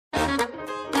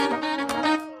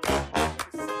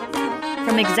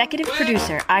From executive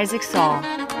producer Isaac Saul,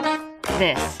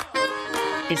 this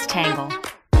is Tangle.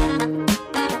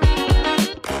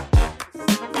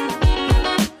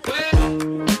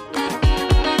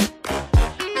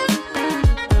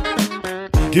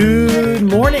 Good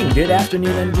morning, good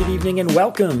afternoon, and good evening, and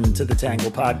welcome to the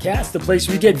Tangle Podcast, the place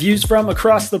we get views from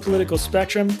across the political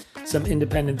spectrum, some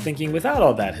independent thinking without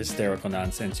all that hysterical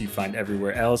nonsense you find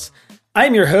everywhere else.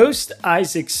 I'm your host,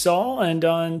 Isaac Saul, and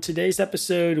on today's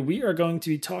episode, we are going to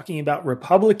be talking about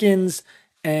Republicans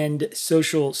and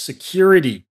Social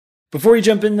Security. Before we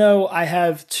jump in, though, I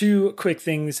have two quick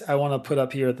things I want to put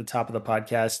up here at the top of the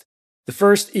podcast. The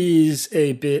first is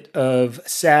a bit of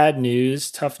sad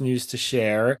news, tough news to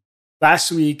share.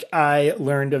 Last week, I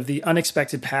learned of the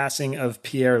unexpected passing of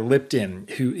Pierre Lipton,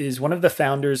 who is one of the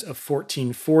founders of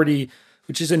 1440,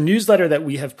 which is a newsletter that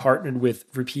we have partnered with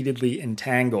repeatedly in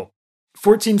Tangle.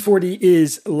 1440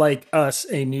 is, like us,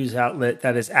 a news outlet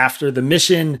that is after the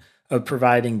mission of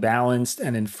providing balanced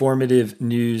and informative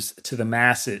news to the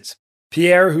masses.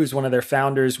 Pierre, who is one of their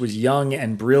founders, was young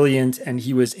and brilliant, and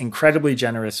he was incredibly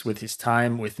generous with his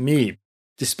time with me.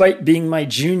 Despite being my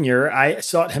junior, I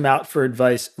sought him out for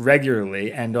advice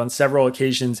regularly, and on several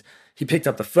occasions, he picked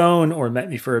up the phone or met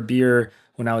me for a beer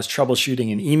when I was troubleshooting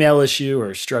an email issue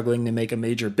or struggling to make a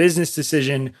major business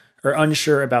decision or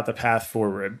unsure about the path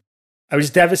forward. I was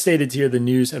devastated to hear the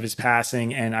news of his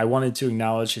passing, and I wanted to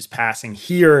acknowledge his passing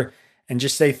here and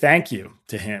just say thank you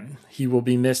to him. He will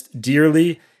be missed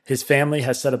dearly. His family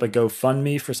has set up a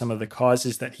GoFundMe for some of the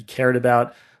causes that he cared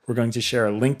about. We're going to share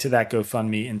a link to that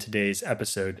GoFundMe in today's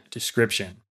episode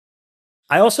description.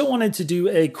 I also wanted to do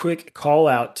a quick call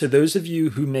out to those of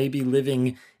you who may be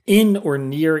living in or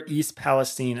near East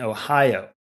Palestine, Ohio.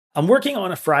 I'm working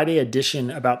on a Friday edition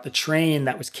about the train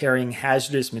that was carrying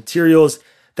hazardous materials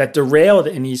that derailed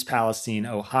in East Palestine,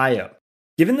 Ohio.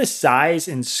 Given the size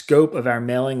and scope of our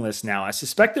mailing list now, I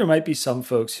suspect there might be some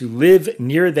folks who live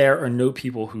near there or know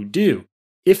people who do.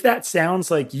 If that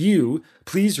sounds like you,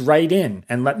 please write in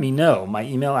and let me know. My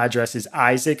email address is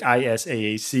Isaac,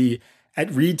 I-S-A-A-C, at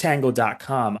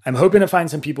readtangle.com. I'm hoping to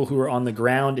find some people who are on the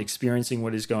ground experiencing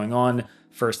what is going on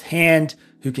firsthand,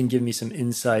 who can give me some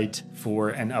insight for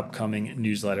an upcoming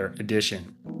newsletter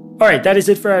edition. All right, that is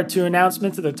it for our two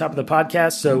announcements at the top of the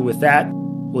podcast. So with that,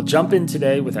 we'll jump in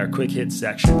today with our quick hits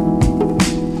section.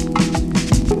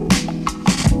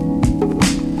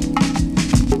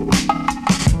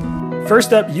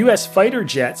 First up, U.S. fighter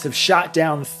jets have shot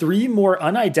down 3 more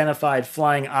unidentified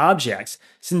flying objects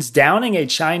since downing a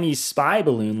Chinese spy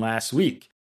balloon last week.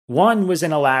 One was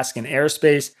in Alaskan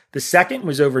airspace, the second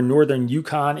was over northern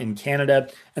Yukon in Canada,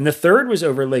 and the third was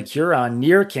over Lake Huron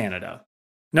near Canada.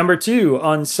 Number 2,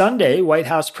 on Sunday, White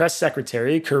House Press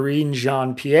Secretary Karine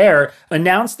Jean-Pierre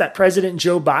announced that President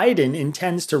Joe Biden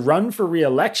intends to run for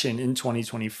re-election in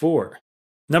 2024.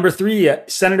 Number 3,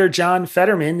 Senator John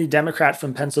Fetterman, the Democrat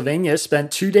from Pennsylvania,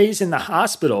 spent 2 days in the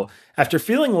hospital after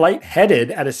feeling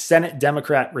lightheaded at a Senate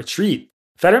Democrat retreat.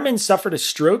 Fetterman suffered a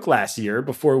stroke last year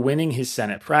before winning his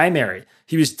Senate primary.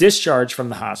 He was discharged from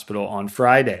the hospital on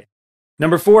Friday.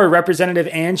 Number 4, Representative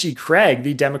Angie Craig,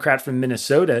 the Democrat from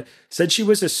Minnesota, said she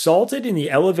was assaulted in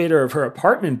the elevator of her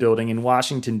apartment building in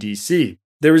Washington, D.C.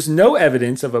 There was no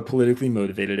evidence of a politically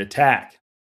motivated attack.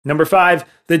 Number 5,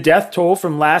 the death toll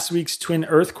from last week's twin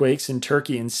earthquakes in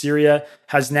Turkey and Syria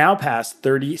has now passed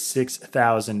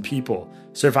 36,000 people.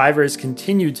 Survivors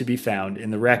continue to be found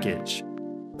in the wreckage.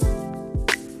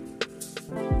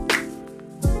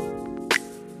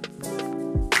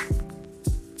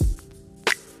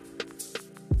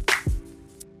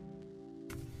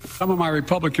 Some of my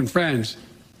Republican friends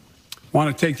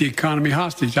want to take the economy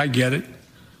hostage. I get it,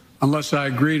 unless I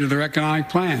agree to their economic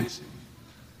plans.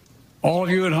 All of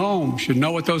you at home should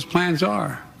know what those plans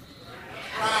are.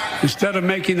 Instead of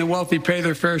making the wealthy pay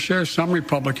their fair share, some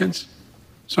Republicans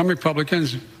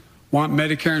want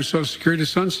Medicare and Social Security to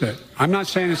sunset. I'm not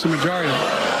saying it's a majority.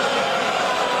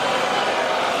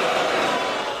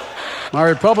 My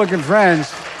Republican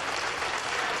friends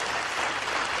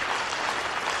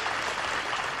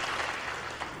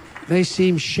they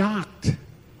seem shocked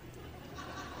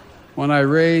when I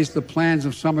raised the plans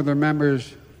of some of their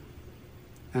members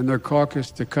and their caucus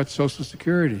to cut Social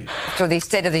Security. After the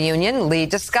State of the Union, Lee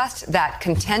discussed that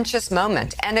contentious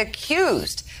moment and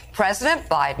accused President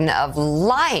Biden of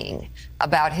lying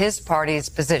about his party's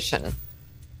position.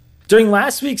 During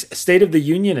last week's State of the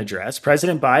Union address,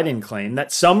 President Biden claimed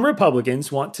that some Republicans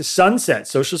want to sunset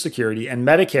Social Security and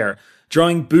Medicare,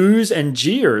 drawing boos and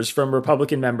jeers from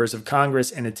Republican members of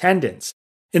Congress in attendance.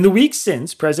 In the weeks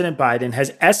since, President Biden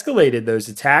has escalated those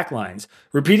attack lines,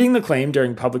 repeating the claim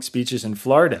during public speeches in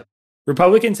Florida.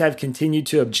 Republicans have continued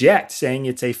to object, saying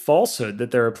it's a falsehood that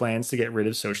there are plans to get rid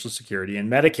of Social Security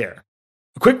and Medicare.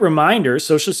 A quick reminder,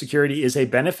 Social Security is a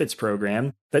benefits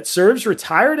program that serves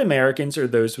retired Americans or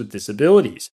those with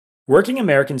disabilities. Working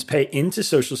Americans pay into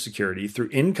Social Security through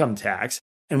income tax,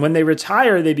 and when they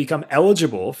retire, they become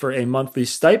eligible for a monthly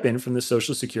stipend from the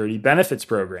Social Security benefits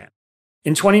program.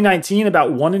 In 2019,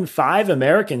 about 1 in 5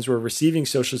 Americans were receiving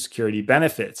Social Security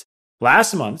benefits.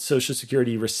 Last month, Social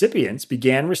Security recipients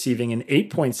began receiving an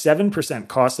 8.7%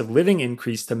 cost of living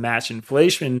increase to match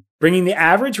inflation, bringing the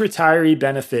average retiree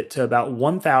benefit to about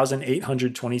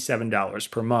 $1,827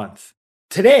 per month.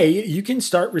 Today, you can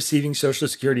start receiving Social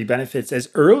Security benefits as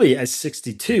early as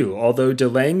 62, although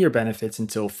delaying your benefits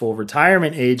until full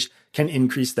retirement age can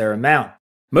increase their amount.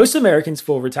 Most Americans'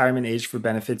 full retirement age for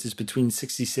benefits is between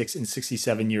 66 and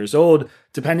 67 years old,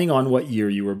 depending on what year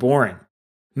you were born.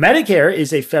 Medicare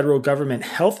is a federal government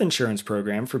health insurance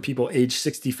program for people age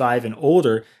 65 and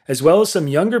older, as well as some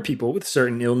younger people with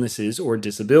certain illnesses or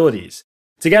disabilities.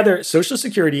 Together, Social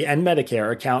Security and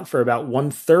Medicare account for about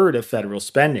 1/3 of federal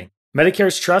spending.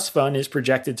 Medicare's trust fund is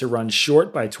projected to run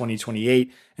short by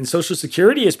 2028, and Social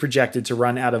Security is projected to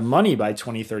run out of money by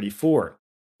 2034.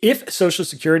 If Social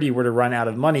Security were to run out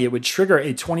of money, it would trigger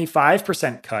a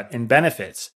 25% cut in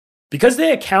benefits. Because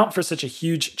they account for such a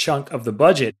huge chunk of the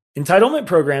budget, entitlement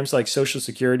programs like Social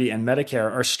Security and Medicare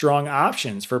are strong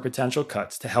options for potential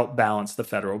cuts to help balance the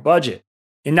federal budget.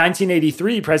 In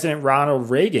 1983, President Ronald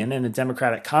Reagan and a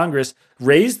Democratic Congress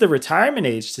raised the retirement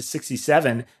age to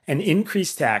 67 and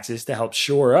increased taxes to help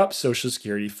shore up Social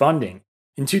Security funding.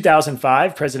 In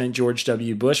 2005, President George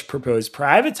W. Bush proposed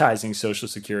privatizing Social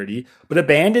Security, but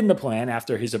abandoned the plan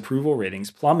after his approval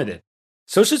ratings plummeted.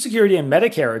 Social Security and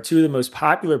Medicare are two of the most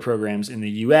popular programs in the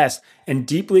U.S. and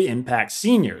deeply impact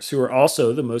seniors, who are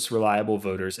also the most reliable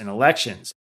voters in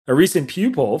elections. A recent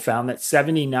Pew poll found that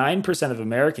 79% of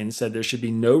Americans said there should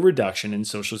be no reduction in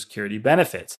Social Security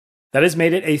benefits. That has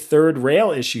made it a third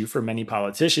rail issue for many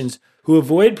politicians who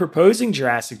avoid proposing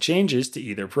drastic changes to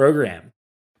either program.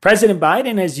 President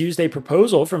Biden has used a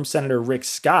proposal from Senator Rick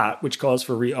Scott, which calls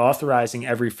for reauthorizing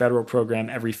every federal program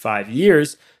every 5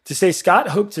 years, to say Scott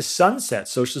hoped to sunset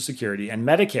Social Security and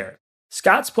Medicare.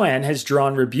 Scott's plan has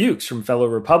drawn rebukes from fellow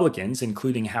Republicans,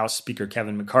 including House Speaker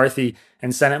Kevin McCarthy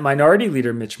and Senate Minority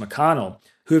Leader Mitch McConnell,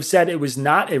 who have said it was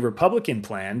not a Republican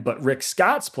plan, but Rick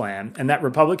Scott's plan, and that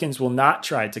Republicans will not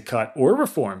try to cut or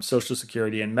reform Social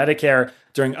Security and Medicare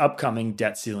during upcoming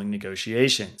debt ceiling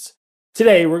negotiations.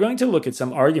 Today, we're going to look at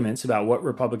some arguments about what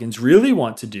Republicans really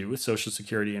want to do with Social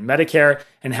Security and Medicare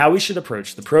and how we should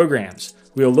approach the programs.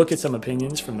 We'll look at some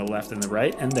opinions from the left and the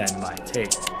right, and then my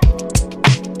take.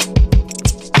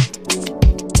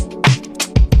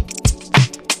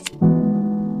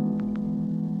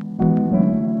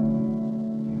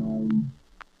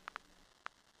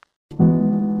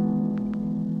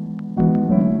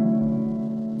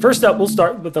 First up, we'll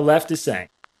start with what the left is saying.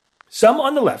 Some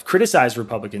on the left criticize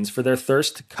Republicans for their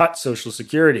thirst to cut Social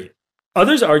Security.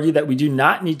 Others argue that we do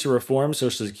not need to reform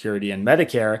Social Security and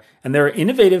Medicare, and there are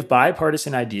innovative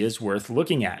bipartisan ideas worth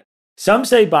looking at. Some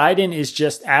say Biden is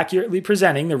just accurately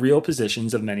presenting the real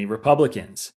positions of many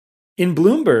Republicans. In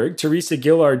Bloomberg, Teresa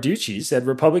Gilliard-Ducci said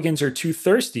Republicans are too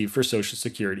thirsty for Social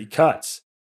Security cuts.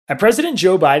 At President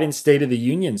Joe Biden's State of the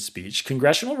Union speech,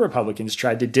 congressional Republicans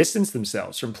tried to distance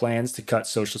themselves from plans to cut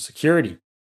Social Security.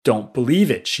 Don't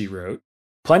believe it, she wrote.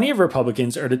 Plenty of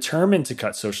Republicans are determined to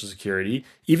cut Social Security,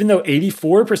 even though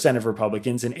 84% of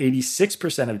Republicans and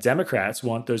 86% of Democrats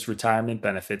want those retirement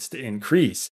benefits to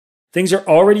increase. Things are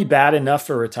already bad enough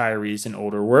for retirees and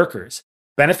older workers.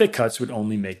 Benefit cuts would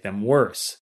only make them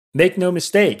worse. Make no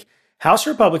mistake, House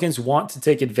Republicans want to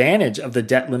take advantage of the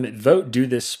debt limit vote due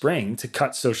this spring to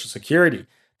cut Social Security.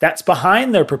 That's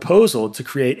behind their proposal to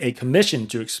create a commission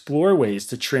to explore ways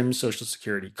to trim Social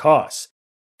Security costs.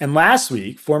 And last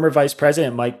week, former Vice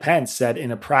President Mike Pence said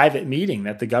in a private meeting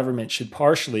that the government should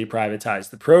partially privatize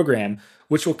the program,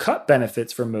 which will cut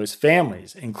benefits for most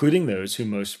families, including those who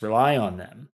most rely on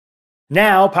them.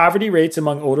 Now, poverty rates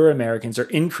among older Americans are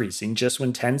increasing just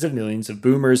when tens of millions of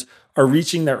boomers are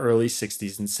reaching their early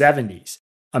 60s and 70s.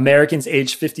 Americans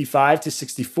aged 55 to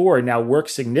 64 now work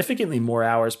significantly more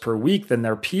hours per week than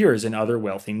their peers in other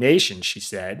wealthy nations, she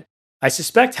said. I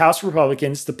suspect House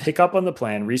Republicans to pick up on the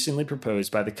plan recently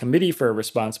proposed by the Committee for a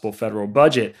Responsible Federal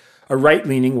Budget, a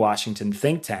right-leaning Washington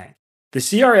think tank. The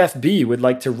CRFB would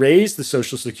like to raise the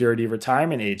Social Security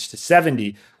retirement age to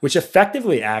 70, which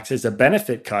effectively acts as a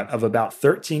benefit cut of about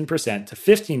 13% to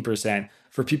 15%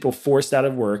 for people forced out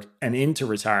of work and into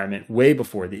retirement way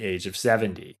before the age of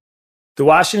 70. The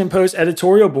Washington Post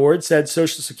editorial board said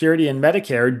Social Security and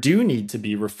Medicare do need to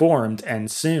be reformed,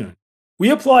 and soon. We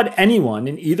applaud anyone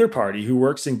in either party who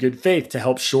works in good faith to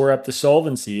help shore up the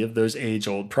solvency of those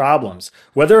age-old problems,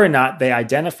 whether or not they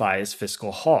identify as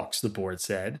fiscal hawks, the board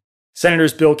said.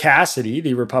 Senators Bill Cassidy,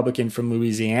 the Republican from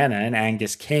Louisiana, and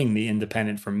Angus King, the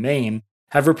independent from Maine,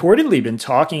 have reportedly been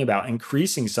talking about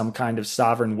increasing some kind of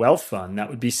sovereign wealth fund that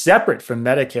would be separate from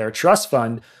Medicare trust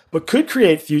fund, but could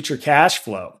create future cash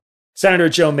flow. Senator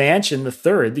Joe Manchin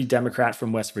III, the Democrat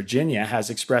from West Virginia, has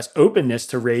expressed openness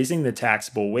to raising the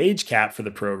taxable wage cap for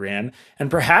the program and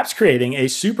perhaps creating a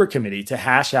super committee to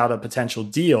hash out a potential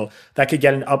deal that could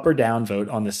get an up or down vote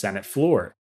on the Senate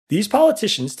floor. These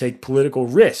politicians take political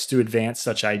risks to advance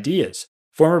such ideas.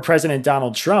 Former President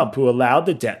Donald Trump, who allowed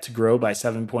the debt to grow by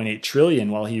 $7.8 trillion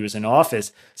while he was in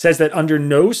office, says that under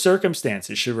no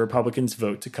circumstances should Republicans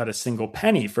vote to cut a single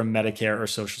penny from Medicare or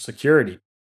Social Security.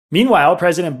 Meanwhile,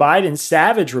 President Biden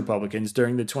savaged Republicans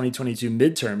during the 2022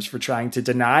 midterms for trying to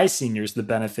deny seniors the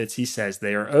benefits he says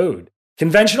they are owed.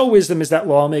 Conventional wisdom is that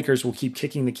lawmakers will keep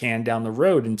kicking the can down the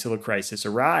road until a crisis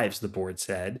arrives, the board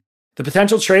said. The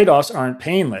potential trade-offs aren't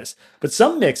painless, but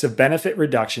some mix of benefit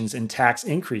reductions and tax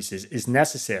increases is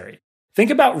necessary.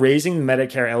 Think about raising the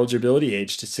Medicare eligibility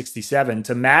age to 67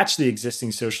 to match the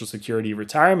existing Social Security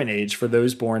retirement age for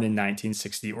those born in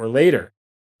 1960 or later.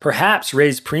 Perhaps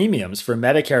raise premiums for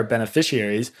Medicare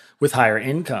beneficiaries with higher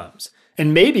incomes,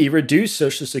 and maybe reduce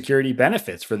Social Security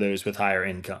benefits for those with higher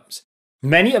incomes.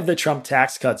 Many of the Trump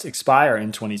tax cuts expire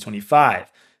in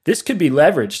 2025. This could be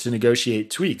leveraged to negotiate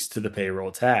tweaks to the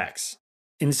payroll tax.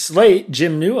 In Slate,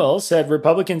 Jim Newell said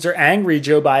Republicans are angry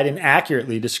Joe Biden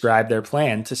accurately described their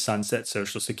plan to sunset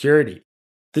Social Security.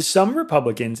 The some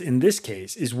Republicans in this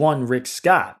case is one Rick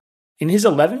Scott. In his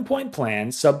 11-point plan,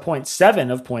 subpoint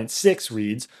 7 of point 6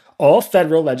 reads, all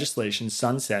federal legislation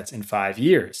sunsets in 5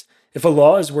 years. If a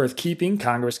law is worth keeping,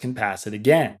 Congress can pass it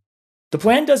again. The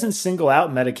plan doesn't single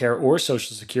out Medicare or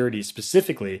Social Security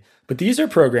specifically, but these are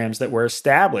programs that were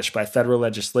established by federal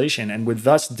legislation and would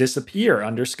thus disappear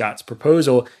under Scott's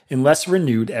proposal unless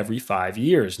renewed every 5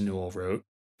 years, Newell wrote.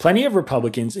 Plenty of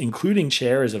Republicans, including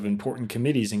chairs of important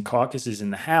committees and caucuses in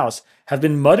the House, have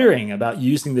been muttering about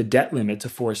using the debt limit to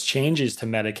force changes to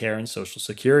Medicare and Social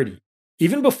Security.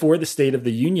 Even before the State of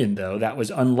the Union, though, that was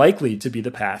unlikely to be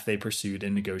the path they pursued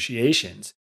in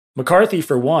negotiations. McCarthy,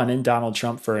 for one, and Donald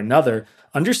Trump, for another,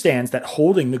 understands that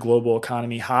holding the global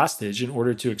economy hostage in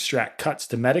order to extract cuts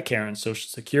to Medicare and Social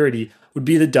Security would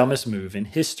be the dumbest move in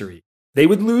history. They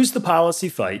would lose the policy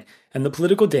fight, and the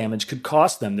political damage could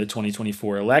cost them the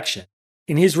 2024 election.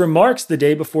 In his remarks the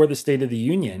day before the State of the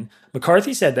Union,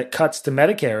 McCarthy said that cuts to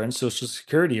Medicare and Social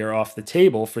Security are off the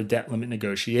table for debt limit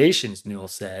negotiations, Newell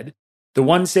said. The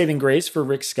one saving grace for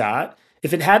Rick Scott?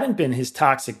 If it hadn't been his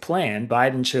toxic plan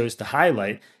Biden chose to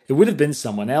highlight, it would have been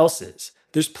someone else's.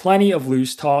 There's plenty of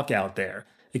loose talk out there.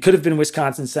 It could have been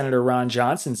Wisconsin Senator Ron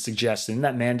Johnson's suggestion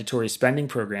that mandatory spending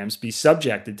programs be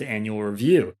subjected to annual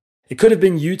review. It could have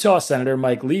been Utah Senator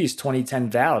Mike Lee's 2010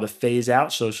 vow to phase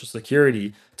out Social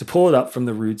Security, to pull it up from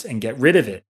the roots and get rid of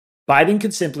it. Biden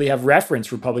could simply have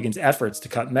referenced Republicans' efforts to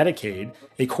cut Medicaid,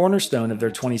 a cornerstone of their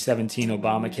 2017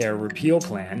 Obamacare repeal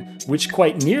plan, which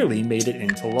quite nearly made it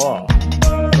into law.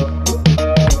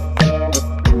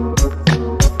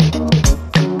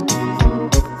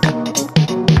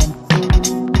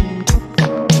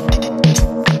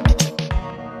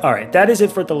 All right, that is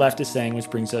it for what the left is saying, which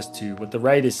brings us to what the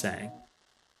right is saying.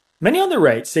 Many on the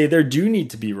right say there do need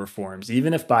to be reforms,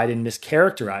 even if Biden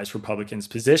mischaracterized Republicans'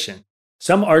 position.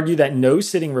 Some argue that no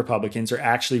sitting Republicans are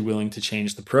actually willing to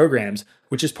change the programs,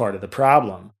 which is part of the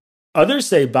problem. Others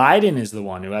say Biden is the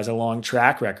one who has a long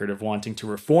track record of wanting to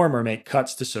reform or make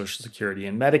cuts to Social Security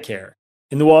and Medicare.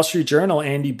 In the Wall Street Journal,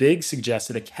 Andy Biggs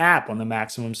suggested a cap on the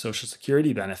maximum Social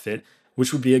Security benefit,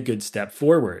 which would be a good step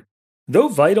forward. Though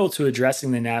vital to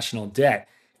addressing the national debt,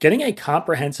 getting a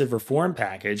comprehensive reform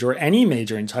package or any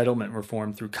major entitlement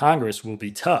reform through Congress will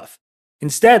be tough.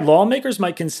 Instead, lawmakers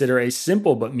might consider a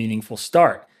simple but meaningful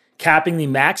start, capping the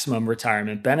maximum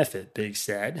retirement benefit, Biggs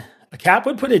said. A cap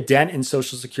would put a dent in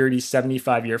Social Security's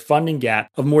 75-year funding gap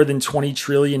of more than $20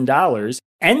 trillion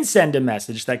and send a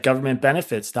message that government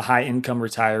benefits to high-income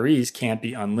retirees can't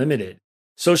be unlimited.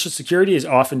 Social Security is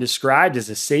often described as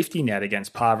a safety net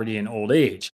against poverty and old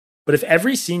age. But if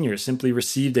every senior simply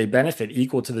received a benefit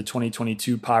equal to the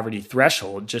 2022 poverty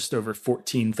threshold, just over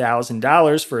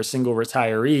 $14,000 for a single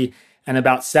retiree and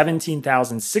about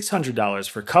 $17,600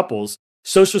 for couples,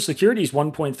 Social Security's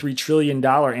 $1.3 trillion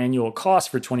annual cost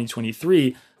for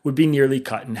 2023 would be nearly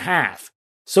cut in half.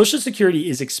 Social Security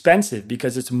is expensive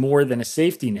because it's more than a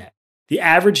safety net. The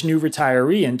average new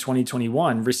retiree in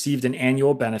 2021 received an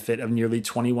annual benefit of nearly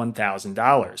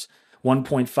 $21,000.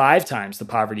 1.5 times the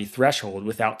poverty threshold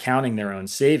without counting their own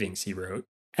savings, he wrote.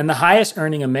 And the highest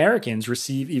earning Americans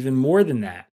receive even more than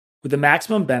that, with the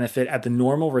maximum benefit at the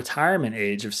normal retirement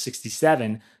age of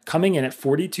 67 coming in at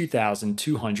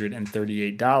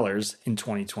 $42,238 in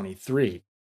 2023.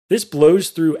 This blows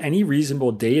through any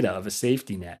reasonable data of a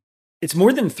safety net. It's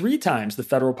more than 3 times the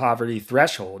federal poverty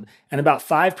threshold and about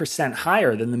 5%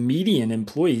 higher than the median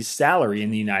employee's salary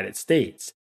in the United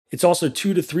States. It's also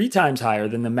 2 to 3 times higher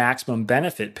than the maximum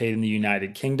benefit paid in the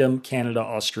United Kingdom, Canada,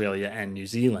 Australia, and New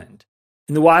Zealand.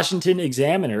 In the Washington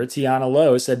Examiner, Tiana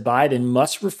Lowe said Biden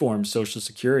must reform Social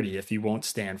Security if he won't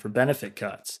stand for benefit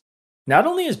cuts. Not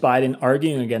only is Biden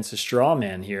arguing against a straw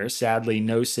man here, sadly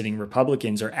no sitting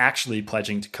Republicans are actually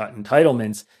pledging to cut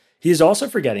entitlements, he is also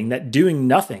forgetting that doing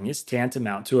nothing is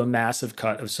tantamount to a massive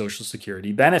cut of Social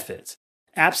Security benefits.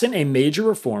 Absent a major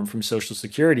reform from Social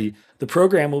Security, the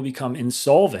program will become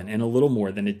insolvent in a little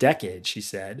more than a decade, she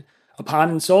said. Upon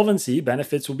insolvency,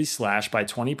 benefits will be slashed by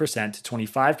 20% to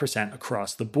 25%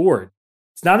 across the board.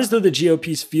 It's not as though the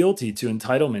GOP's fealty to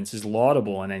entitlements is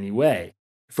laudable in any way.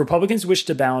 If Republicans wish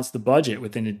to balance the budget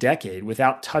within a decade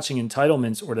without touching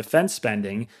entitlements or defense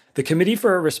spending, the Committee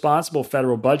for a Responsible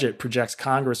Federal Budget projects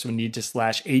Congress would need to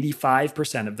slash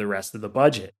 85% of the rest of the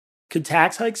budget. Could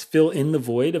tax hikes fill in the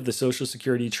void of the Social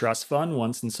Security Trust Fund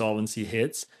once insolvency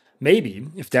hits? Maybe,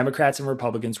 if Democrats and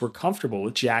Republicans were comfortable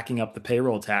with jacking up the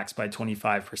payroll tax by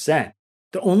 25%.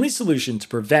 The only solution to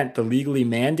prevent the legally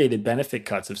mandated benefit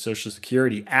cuts of Social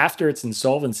Security after its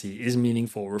insolvency is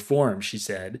meaningful reform, she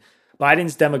said.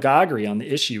 Biden's demagoguery on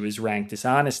the issue is rank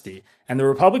dishonesty, and the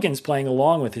Republicans playing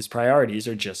along with his priorities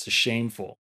are just as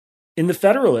shameful. In The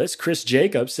Federalist, Chris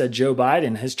Jacobs said Joe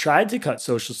Biden has tried to cut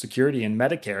Social Security and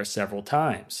Medicare several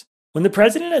times. When the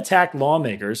president attacked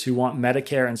lawmakers who want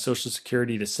Medicare and Social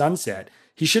Security to sunset,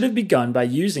 he should have begun by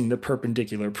using the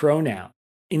perpendicular pronoun.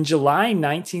 In July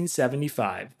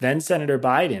 1975, then-Senator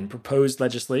Biden proposed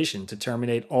legislation to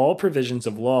terminate all provisions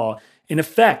of law in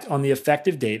effect on the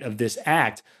effective date of this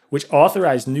act, which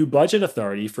authorized new budget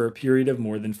authority for a period of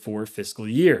more than 4 fiscal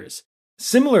years.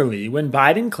 Similarly, when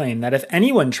Biden claimed that if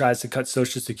anyone tries to cut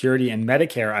Social Security and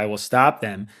Medicare, I will stop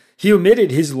them, he omitted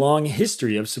his long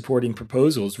history of supporting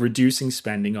proposals reducing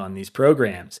spending on these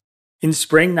programs. In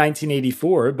spring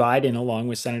 1984, Biden, along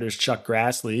with Senators Chuck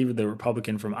Grassley, the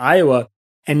Republican from Iowa,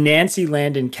 and Nancy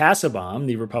Landon Kassebaum,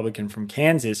 the Republican from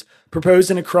Kansas, proposed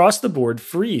an across-the-board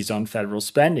freeze on federal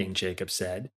spending, Jacobs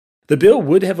said. The bill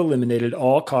would have eliminated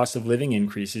all cost of living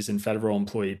increases in federal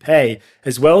employee pay,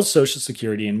 as well as Social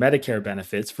Security and Medicare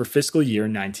benefits for fiscal year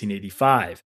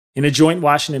 1985. In a joint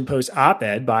Washington Post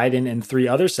op-ed, Biden and 3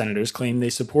 other senators claimed they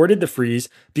supported the freeze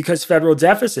because federal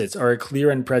deficits are a clear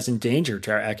and present danger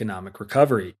to our economic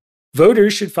recovery.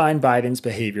 Voters should find Biden's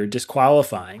behavior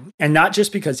disqualifying, and not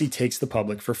just because he takes the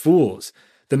public for fools.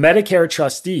 The Medicare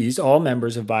trustees, all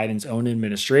members of Biden's own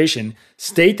administration,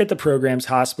 state that the program's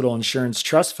hospital insurance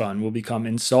trust fund will become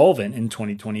insolvent in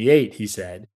 2028, he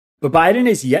said. But Biden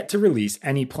is yet to release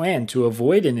any plan to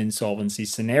avoid an insolvency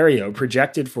scenario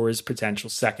projected for his potential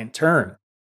second term.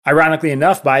 Ironically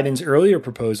enough, Biden's earlier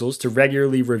proposals to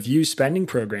regularly review spending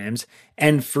programs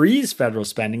and freeze federal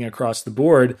spending across the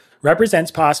board represents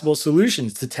possible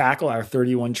solutions to tackle our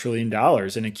 $31 trillion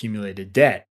in accumulated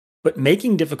debt. But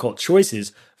making difficult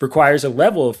choices requires a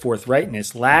level of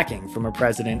forthrightness lacking from a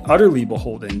president utterly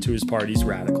beholden to his party's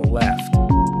radical left.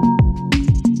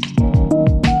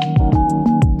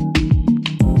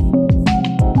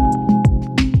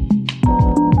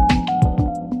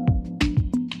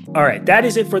 All right, that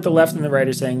is it for the left and the right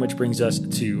are saying, which brings us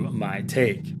to my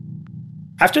take.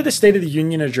 After the State of the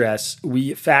Union address,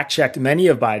 we fact-checked many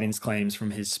of Biden's claims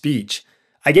from his speech.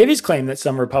 I gave his claim that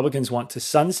some Republicans want to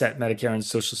sunset Medicare and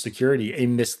Social Security a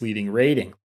misleading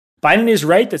rating. Biden is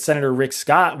right that Senator Rick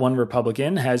Scott, one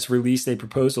Republican, has released a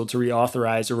proposal to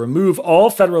reauthorize or remove all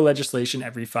federal legislation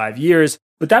every 5 years,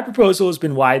 but that proposal has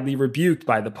been widely rebuked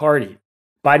by the party.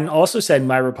 Biden also said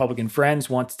my Republican friends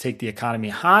want to take the economy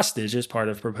hostage as part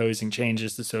of proposing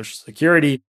changes to Social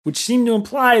Security, which seemed to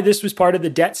imply this was part of the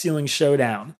debt ceiling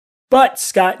showdown. But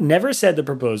Scott never said the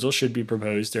proposal should be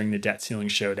proposed during the debt ceiling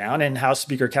showdown, and House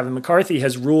Speaker Kevin McCarthy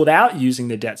has ruled out using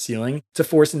the debt ceiling to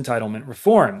force entitlement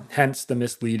reform, hence the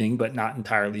misleading but not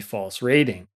entirely false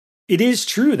rating. It is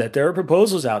true that there are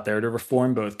proposals out there to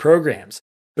reform both programs,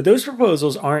 but those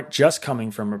proposals aren't just coming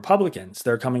from Republicans.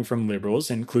 They're coming from liberals,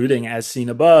 including, as seen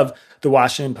above, the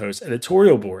Washington Post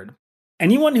editorial board.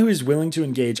 Anyone who is willing to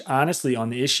engage honestly on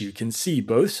the issue can see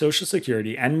both Social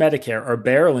Security and Medicare are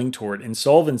barreling toward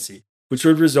insolvency, which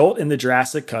would result in the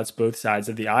drastic cuts both sides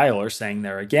of the aisle are saying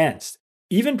they're against.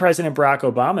 Even President Barack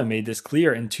Obama made this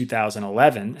clear in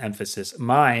 2011, emphasis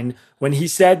mine, when he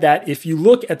said that if you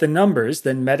look at the numbers,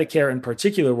 then Medicare in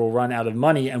particular will run out of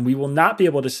money and we will not be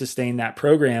able to sustain that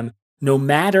program no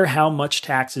matter how much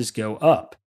taxes go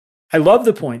up. I love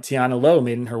the point Tiana Lowe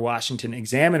made in her Washington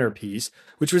Examiner piece,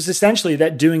 which was essentially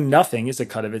that doing nothing is a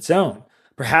cut of its own,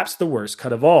 perhaps the worst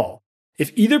cut of all.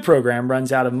 If either program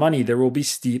runs out of money, there will be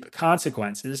steep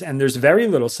consequences, and there's very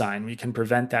little sign we can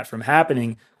prevent that from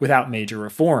happening without major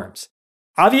reforms.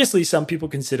 Obviously, some people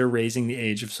consider raising the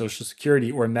age of Social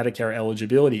Security or Medicare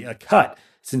eligibility a cut,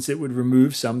 since it would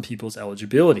remove some people's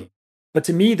eligibility. But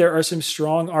to me, there are some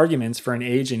strong arguments for an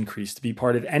age increase to be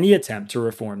part of any attempt to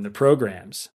reform the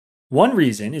programs. One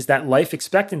reason is that life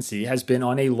expectancy has been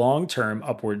on a long-term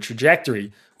upward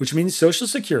trajectory, which means Social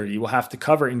Security will have to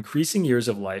cover increasing years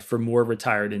of life for more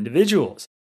retired individuals.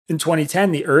 In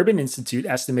 2010, the Urban Institute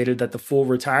estimated that the full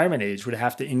retirement age would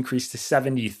have to increase to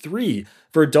 73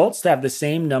 for adults to have the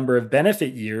same number of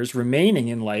benefit years remaining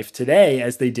in life today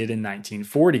as they did in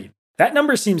 1940. That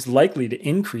number seems likely to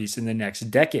increase in the next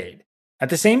decade. At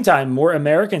the same time, more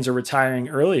Americans are retiring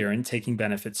earlier and taking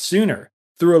benefits sooner.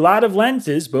 Through a lot of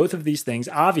lenses, both of these things,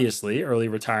 obviously, early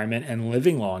retirement and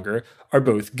living longer, are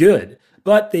both good,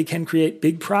 but they can create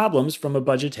big problems from a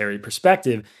budgetary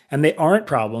perspective, and they aren't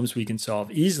problems we can solve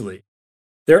easily.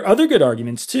 There are other good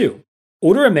arguments too.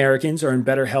 Older Americans are in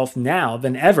better health now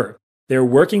than ever. They're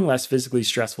working less physically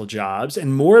stressful jobs,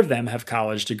 and more of them have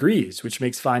college degrees, which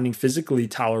makes finding physically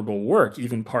tolerable work,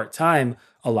 even part-time,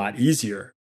 a lot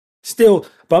easier. Still,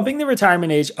 bumping the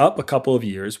retirement age up a couple of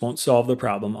years won't solve the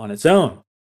problem on its own.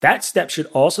 That step should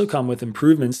also come with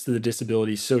improvements to the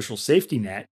disability social safety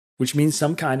net, which means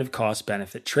some kind of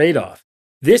cost-benefit trade-off.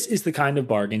 This is the kind of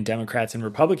bargain Democrats and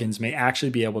Republicans may actually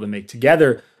be able to make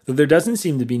together, though there doesn't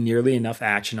seem to be nearly enough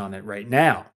action on it right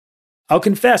now. I'll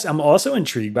confess I'm also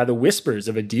intrigued by the whispers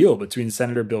of a deal between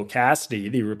Senator Bill Cassidy,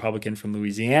 the Republican from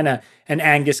Louisiana, and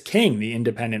Angus King, the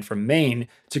independent from Maine,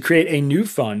 to create a new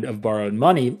fund of borrowed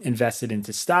money invested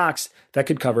into stocks that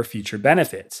could cover future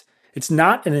benefits. It's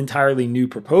not an entirely new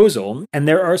proposal, and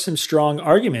there are some strong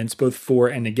arguments both for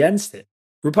and against it.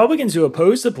 Republicans who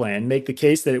oppose the plan make the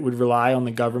case that it would rely on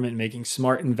the government making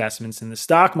smart investments in the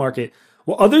stock market,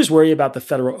 while others worry about the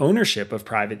federal ownership of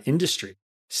private industry.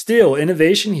 Still,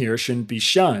 innovation here shouldn't be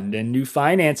shunned, and new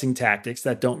financing tactics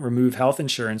that don't remove health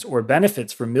insurance or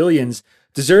benefits for millions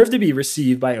deserve to be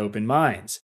received by open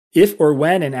minds. If or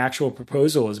when an actual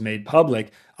proposal is made public,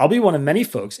 I'll be one of many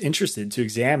folks interested to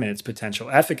examine its potential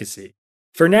efficacy.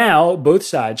 For now, both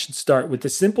sides should start with the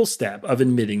simple step of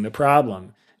admitting the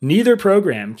problem. Neither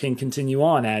program can continue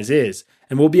on as is,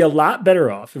 and we'll be a lot better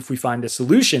off if we find a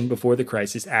solution before the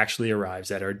crisis actually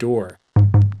arrives at our door.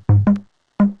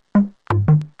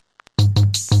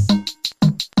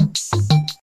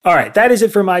 All right, that is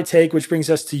it for my take, which brings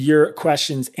us to your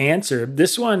questions answered.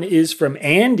 This one is from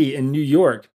Andy in New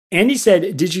York. Andy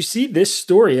said, did you see this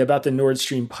story about the Nord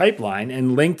Stream pipeline,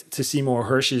 and linked to Seymour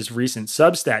Hersh's recent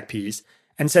Substack piece,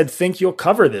 and said, think you'll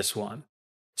cover this one?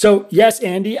 So yes,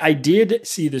 Andy, I did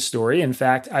see the story. In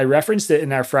fact, I referenced it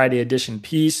in our Friday edition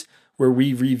piece where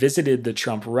we revisited the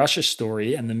Trump-Russia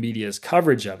story and the media's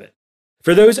coverage of it.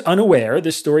 For those unaware,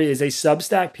 this story is a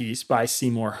Substack piece by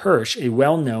Seymour Hersh, a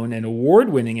well-known and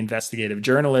award-winning investigative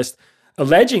journalist,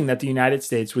 alleging that the United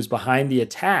States was behind the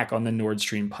attack on the Nord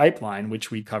Stream pipeline, which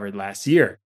we covered last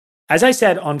year. As I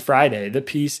said on Friday, the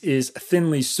piece is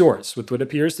thinly sourced, with what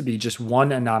appears to be just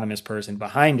one anonymous person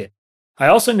behind it. I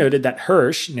also noted that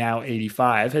Hersh, now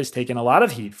 85, has taken a lot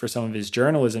of heat for some of his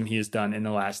journalism he has done in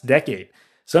the last decade.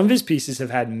 Some of his pieces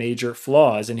have had major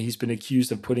flaws, and he's been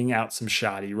accused of putting out some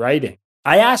shoddy writing.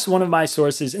 I asked one of my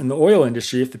sources in the oil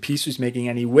industry if the piece was making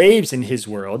any waves in his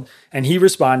world, and he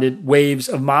responded, waves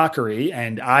of mockery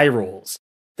and eye rolls.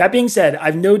 That being said,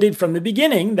 I've noted from the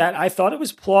beginning that I thought it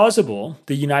was plausible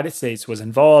the United States was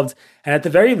involved, and at the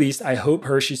very least, I hope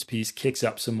Hersh's piece kicks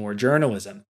up some more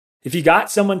journalism. If he got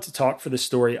someone to talk for the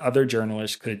story, other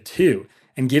journalists could too,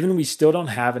 and given we still don't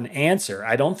have an answer,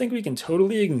 I don't think we can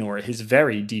totally ignore his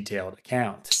very detailed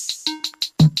account.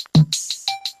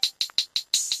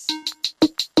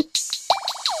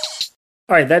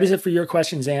 All right, that is it for your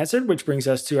questions answered, which brings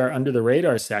us to our Under the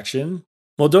Radar section.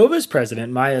 Moldova's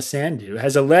president, Maia Sandu,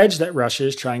 has alleged that Russia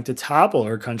is trying to topple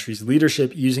her country's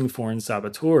leadership using foreign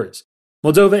saboteurs.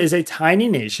 Moldova is a tiny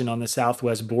nation on the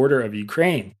southwest border of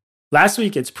Ukraine. Last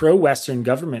week, its pro-Western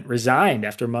government resigned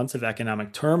after months of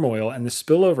economic turmoil and the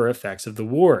spillover effects of the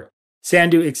war.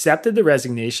 Sandu accepted the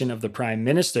resignation of the prime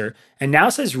minister and now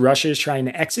says Russia is trying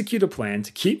to execute a plan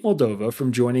to keep Moldova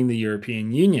from joining the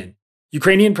European Union.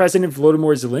 Ukrainian President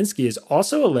Volodymyr Zelensky has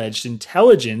also alleged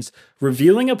intelligence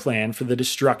revealing a plan for the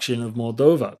destruction of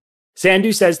Moldova.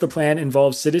 Sandu says the plan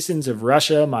involves citizens of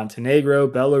Russia, Montenegro,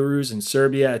 Belarus, and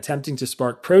Serbia attempting to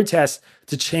spark protests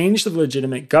to change the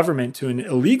legitimate government to an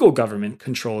illegal government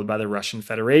controlled by the Russian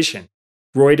Federation.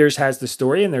 Reuters has the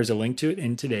story, and there's a link to it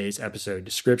in today's episode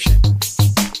description.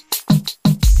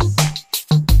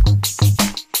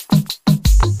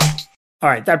 All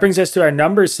right, that brings us to our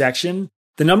numbers section.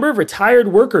 The number of retired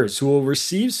workers who will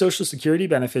receive Social Security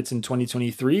benefits in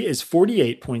 2023 is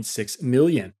 48.6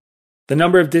 million. The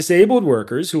number of disabled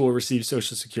workers who will receive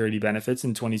Social Security benefits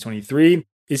in 2023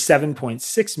 is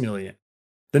 7.6 million.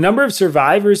 The number of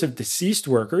survivors of deceased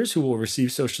workers who will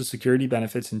receive Social Security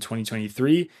benefits in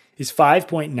 2023 is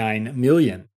 5.9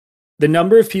 million. The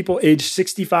number of people aged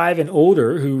 65 and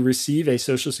older who receive a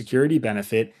Social Security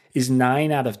benefit is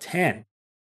 9 out of 10.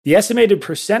 The estimated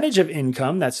percentage of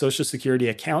income that Social Security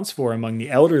accounts for among the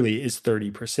elderly is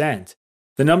 30%.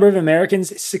 The number of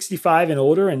Americans 65 and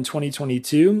older in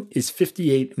 2022 is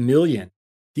 58 million.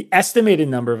 The estimated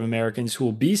number of Americans who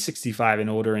will be 65 and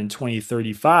older in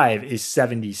 2035 is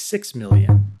 76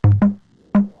 million.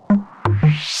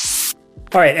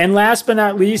 All right, and last but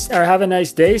not least, our Have a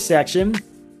Nice Day section.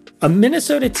 A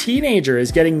Minnesota teenager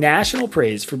is getting national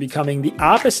praise for becoming the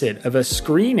opposite of a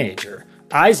screenager.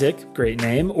 Isaac, great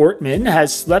name, Ortman,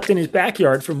 has slept in his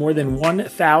backyard for more than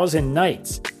 1,000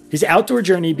 nights. His outdoor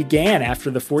journey began after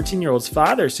the 14-year-old's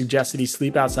father suggested he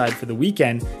sleep outside for the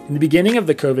weekend in the beginning of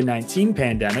the COVID-19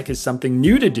 pandemic as something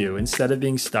new to do instead of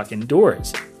being stuck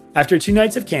indoors. After 2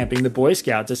 nights of camping, the Boy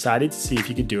Scout decided to see if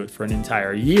he could do it for an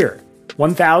entire year.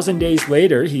 1,000 days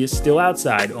later, he is still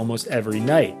outside almost every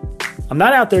night. "I'm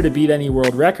not out there to beat any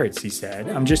world records," he said.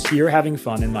 "I'm just here having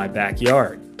fun in my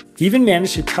backyard." He even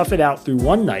managed to tough it out through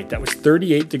one night that was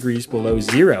 38 degrees below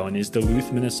zero in his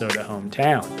Duluth, Minnesota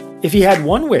hometown. If he had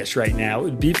one wish right now, it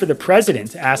would be for the president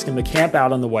to ask him to camp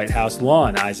out on the White House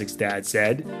lawn, Isaac's dad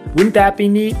said. "Wouldn't that be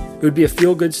neat? It would be a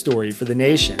feel-good story for the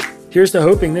nation. Here's to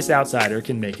hoping this outsider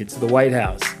can make it to the White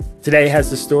House." Today has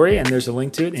the story, and there's a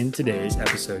link to it in today's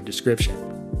episode description.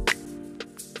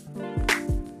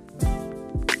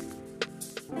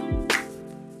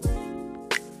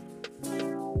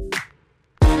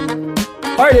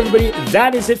 All right, everybody,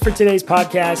 that is it for today's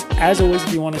podcast. As always,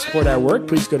 if you want to support our work,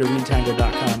 please go to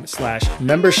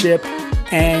readtangle.com/membership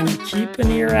and keep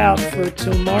an ear out for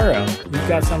tomorrow. We've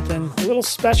got something a little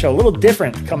special, a little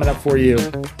different coming up for you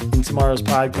in tomorrow's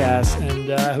podcast,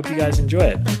 and I hope you guys enjoy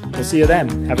it. We'll see you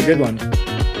then. Have a good one.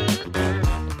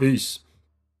 Peace.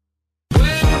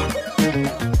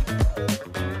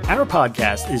 Our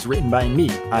podcast is written by me,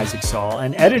 Isaac Saul,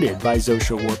 and edited by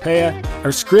Zosha Warpeya.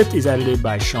 Our script is edited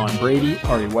by Sean Brady,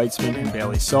 Ari Weitzman, and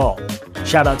Bailey Saul.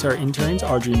 Shout out to our interns,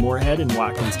 Audrey Moorhead and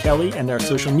Watkins Kelly, and our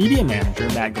social media manager,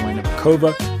 Magdalena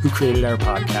Bukova, who created our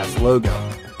podcast logo.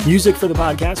 Music for the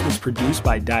podcast was produced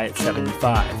by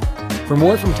Diet75. For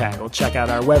more from Tangle, check out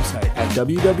our website at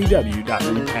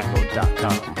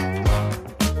www.readtangle.com.